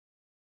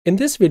In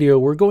this video,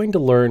 we're going to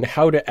learn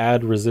how to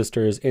add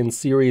resistors in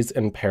series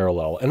and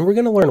parallel, and we're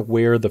going to learn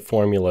where the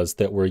formulas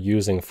that we're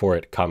using for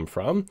it come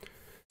from.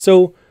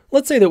 So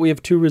let's say that we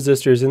have two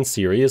resistors in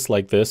series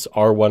like this,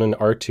 R1 and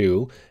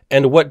R2,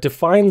 and what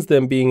defines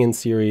them being in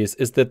series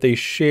is that they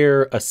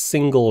share a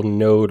single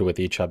node with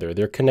each other.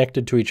 They're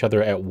connected to each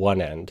other at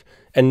one end,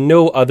 and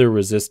no other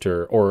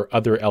resistor or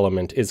other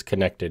element is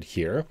connected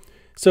here.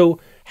 So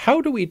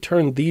how do we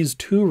turn these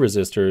two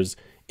resistors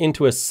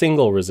into a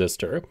single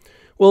resistor?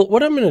 Well,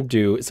 what I'm going to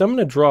do is I'm going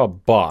to draw a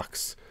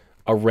box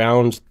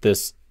around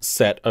this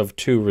set of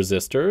two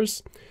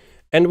resistors.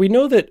 And we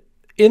know that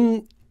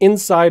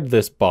inside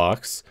this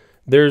box,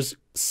 there's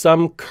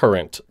some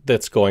current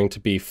that's going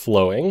to be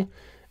flowing.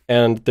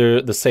 And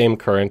the same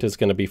current is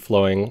going to be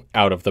flowing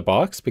out of the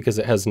box because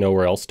it has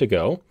nowhere else to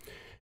go.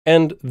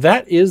 And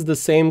that is the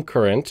same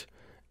current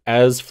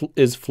as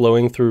is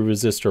flowing through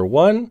resistor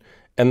 1.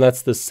 And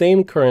that's the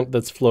same current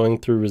that's flowing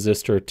through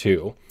resistor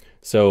 2.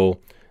 So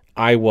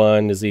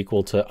I1 is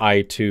equal to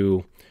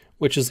I2,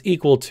 which is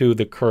equal to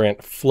the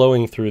current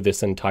flowing through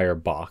this entire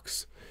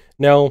box.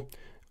 Now,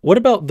 what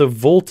about the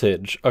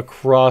voltage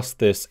across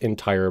this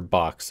entire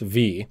box,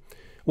 V?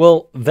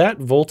 Well, that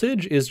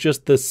voltage is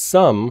just the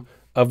sum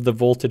of the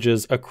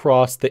voltages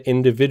across the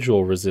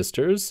individual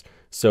resistors,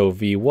 so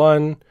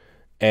V1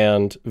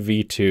 and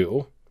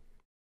V2.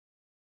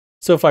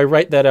 So if I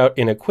write that out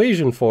in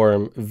equation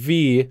form,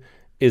 V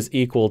is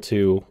equal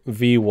to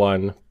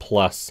V1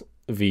 plus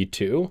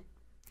V2.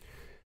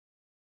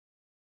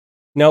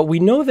 Now, we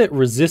know that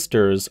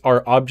resistors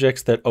are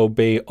objects that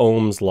obey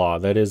Ohm's law,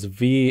 that is,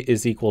 V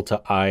is equal to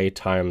I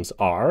times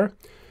R.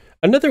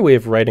 Another way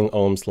of writing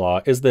Ohm's law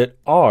is that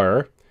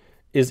R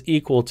is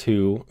equal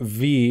to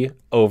V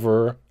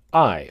over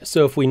I.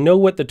 So if we know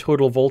what the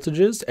total voltage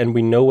is and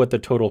we know what the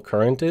total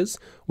current is,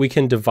 we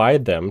can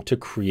divide them to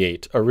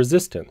create a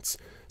resistance.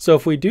 So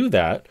if we do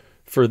that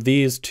for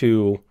these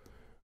two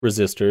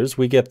resistors,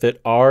 we get that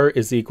R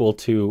is equal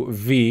to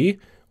V,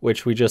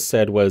 which we just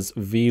said was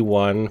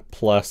V1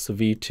 plus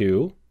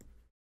V2,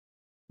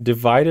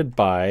 divided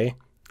by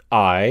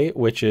I,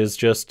 which is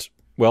just,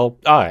 well,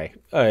 I.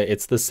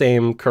 It's the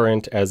same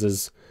current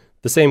as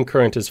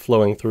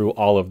flowing through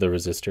all of the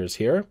resistors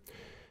here.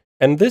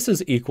 And this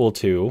is equal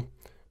to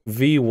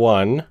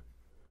V1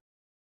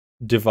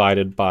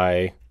 divided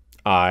by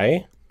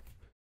I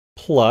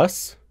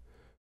plus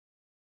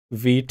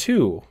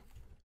V2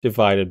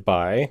 divided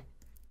by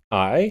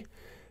I.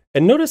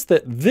 And notice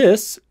that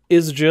this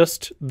is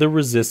just the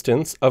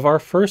resistance of our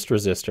first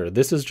resistor.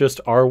 This is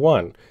just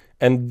R1,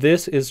 and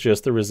this is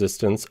just the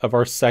resistance of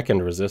our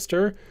second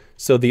resistor.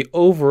 So the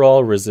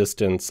overall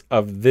resistance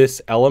of this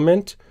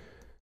element,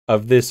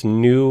 of this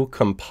new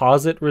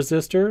composite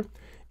resistor,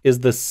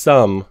 is the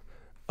sum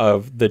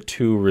of the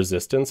two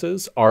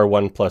resistances,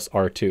 R1 plus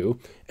R2.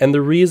 And the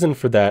reason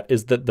for that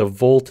is that the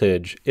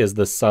voltage is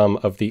the sum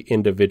of the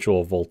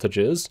individual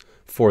voltages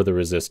for the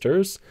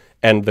resistors,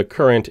 and the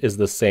current is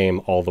the same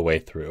all the way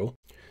through.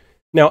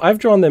 Now, I've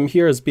drawn them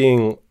here as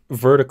being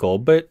vertical,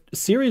 but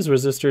series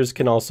resistors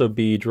can also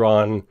be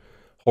drawn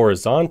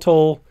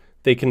horizontal.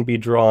 They can be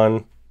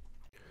drawn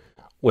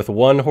with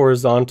one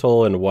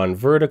horizontal and one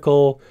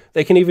vertical.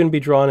 They can even be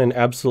drawn in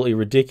absolutely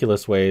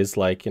ridiculous ways,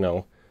 like,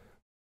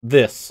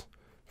 this,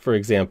 for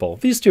example.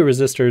 These two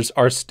resistors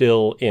are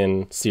still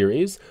in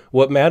series.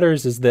 What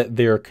matters is that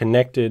they're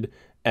connected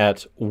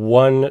at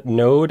one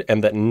node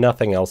and that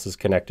nothing else is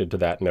connected to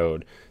that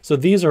node. So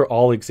these are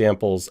all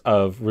examples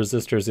of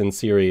resistors in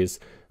series,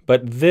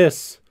 but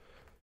this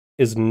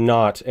is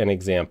not an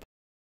example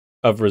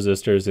of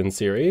resistors in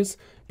series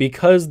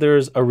because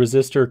there's a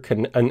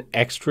resistor, an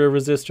extra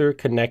resistor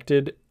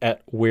connected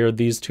at where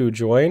these two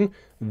join.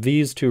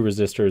 These two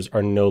resistors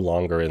are no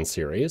longer in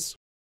series.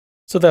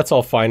 So that's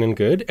all fine and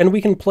good, and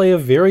we can play a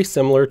very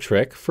similar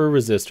trick for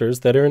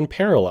resistors that are in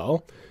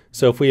parallel.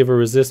 So if we have a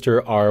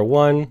resistor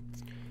R1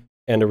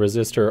 and a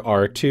resistor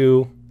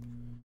R2,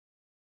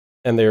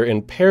 and they're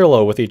in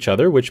parallel with each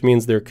other, which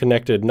means they're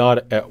connected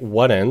not at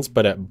one ends,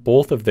 but at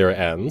both of their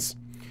ends,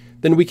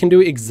 then we can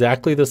do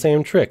exactly the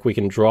same trick. We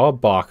can draw a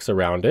box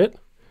around it,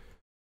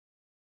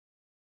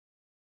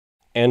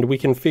 and we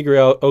can figure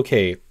out,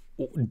 okay,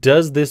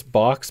 does this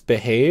box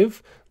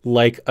behave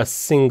like a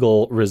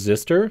single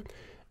resistor?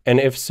 And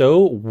if so,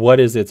 what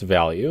is its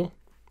value?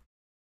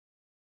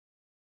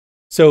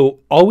 So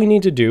all we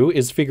need to do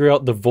is figure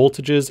out the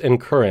voltages and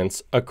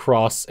currents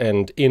across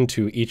and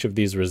into each of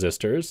these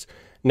resistors.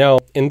 Now,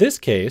 in this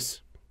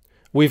case,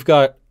 we've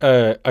got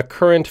a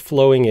current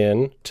flowing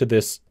in to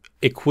this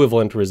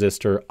equivalent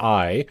resistor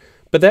I,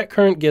 but that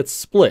current gets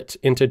split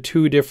into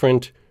two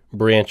different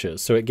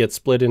branches. So it gets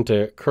split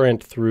into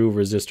current through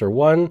resistor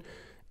 1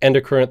 and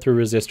a current through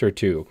resistor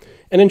 2.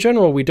 And in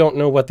general, we don't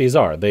know what these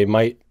are. They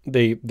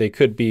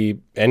could be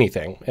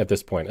anything at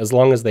this point, as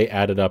long as they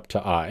added up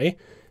to I.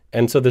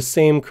 And so the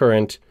same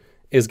current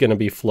is going to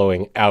be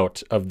flowing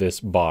out of this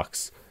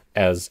box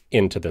as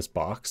into this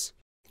box.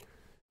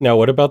 Now,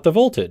 what about the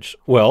voltage?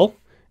 Well,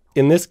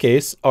 in this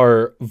case,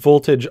 our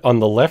voltage on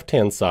the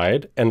left-hand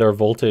side and our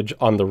voltage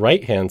on the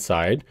right-hand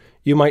side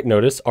you might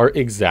notice are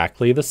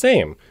exactly the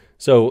same.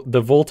 So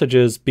the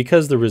voltages,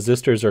 because the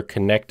resistors are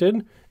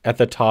connected at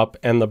the top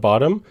and the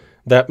bottom,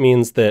 that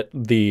means that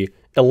the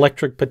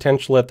electric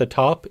potential at the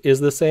top is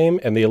the same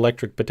and the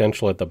electric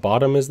potential at the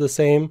bottom is the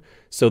same.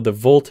 So the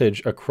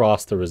voltage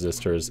across the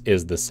resistors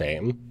is the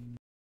same.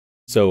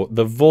 So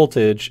the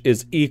voltage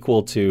is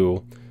equal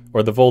to,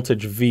 or the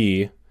voltage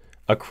V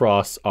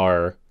across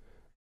our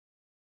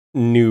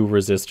new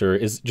resistor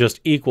is just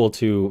equal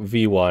to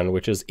V1,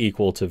 which is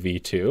equal to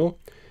V2.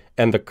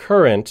 And the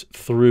current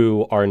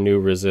through our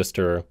new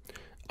resistor,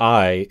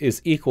 I,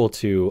 is equal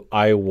to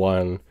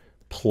I1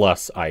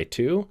 plus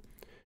I2.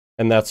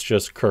 And that's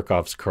just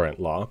Kirchhoff's current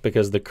law,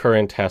 because the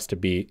current has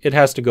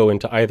to go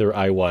into either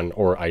I1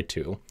 or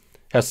I2.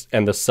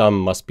 And the sum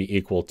must be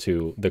equal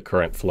to the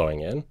current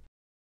flowing in.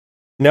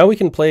 Now we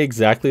can play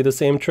exactly the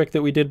same trick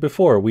that we did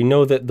before. We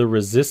know that the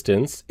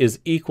resistance is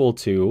equal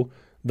to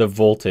the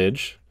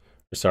voltage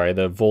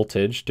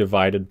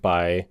divided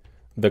by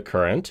the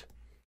current.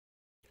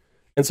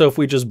 And so if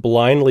we just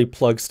blindly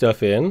plug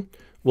stuff in,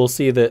 we'll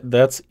see that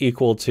that's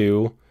equal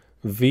to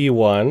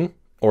V1,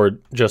 or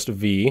just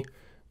V,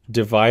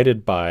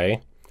 divided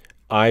by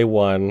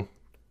I1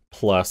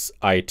 plus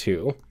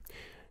I2.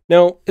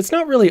 Now, it's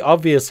not really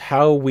obvious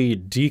how we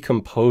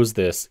decompose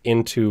this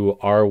into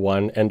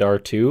R1 and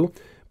R2,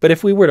 but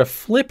if we were to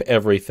flip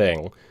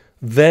everything,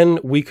 then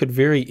we could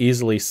very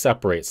easily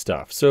separate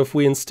stuff. So if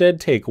we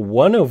instead take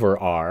 1 over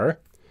R,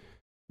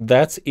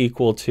 that's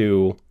equal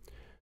to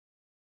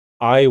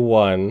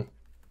I1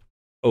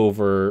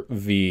 over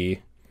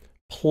V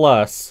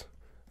plus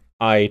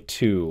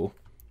I2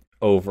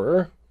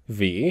 over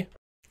V.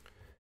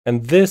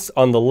 And this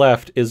on the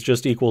left is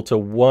just equal to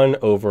 1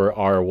 over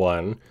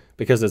R1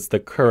 because it's the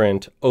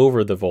current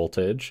over the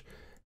voltage.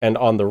 And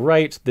on the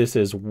right, this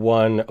is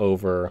 1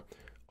 over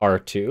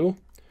R2.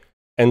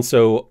 And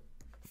so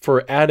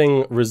for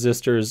adding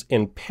resistors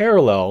in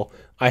parallel,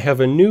 I have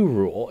a new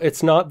rule.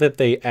 It's not that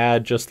they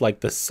add just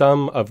like the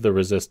sum of the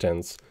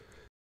resistance,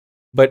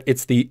 but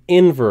it's the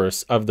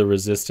inverse of the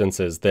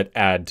resistances that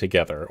add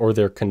together, or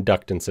their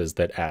conductances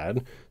that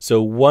add.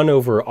 So 1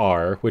 over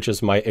R, which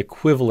is my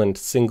equivalent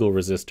single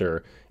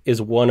resistor,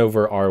 is 1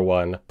 over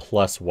R1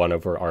 plus 1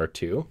 over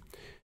R2.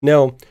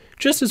 Now,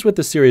 just as with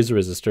the series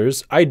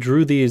resistors, I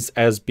drew these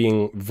as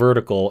being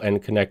vertical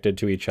and connected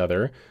to each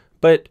other,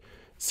 but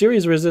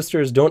series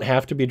resistors don't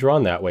have to be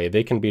drawn that way.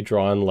 They can be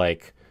drawn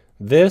like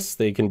this,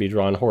 they can be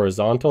drawn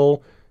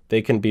horizontal,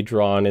 they can be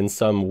drawn in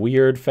some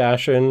weird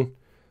fashion,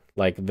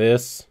 like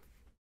this,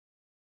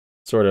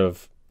 sort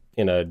of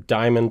in a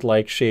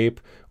diamond-like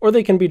shape, or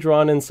they can be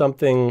drawn in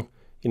something,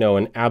 you know,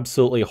 an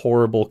absolutely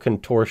horrible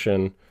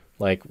contortion,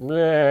 like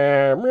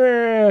meh,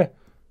 meh,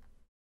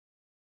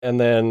 and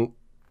then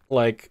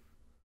like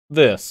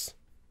this.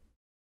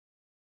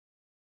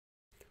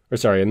 Or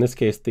sorry, in this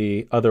case,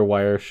 the other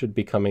wire should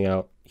be coming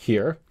out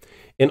here.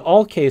 In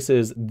all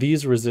cases,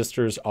 these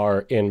resistors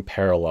are in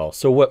parallel.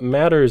 So what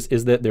matters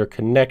is that they're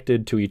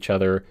connected to each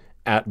other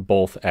at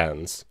both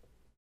ends.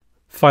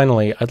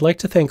 Finally, I'd like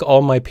to thank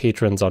all my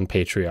patrons on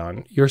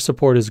Patreon. Your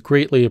support is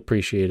greatly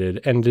appreciated,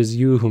 and it is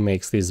you who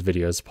makes these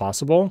videos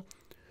possible.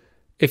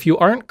 If you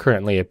aren't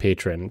currently a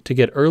patron, to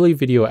get early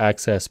video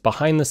access,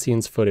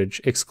 behind-the-scenes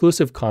footage,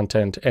 exclusive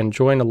content, and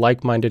join a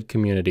like-minded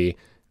community,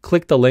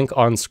 click the link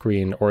on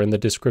screen or in the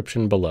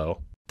description below.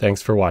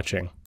 Thanks for watching.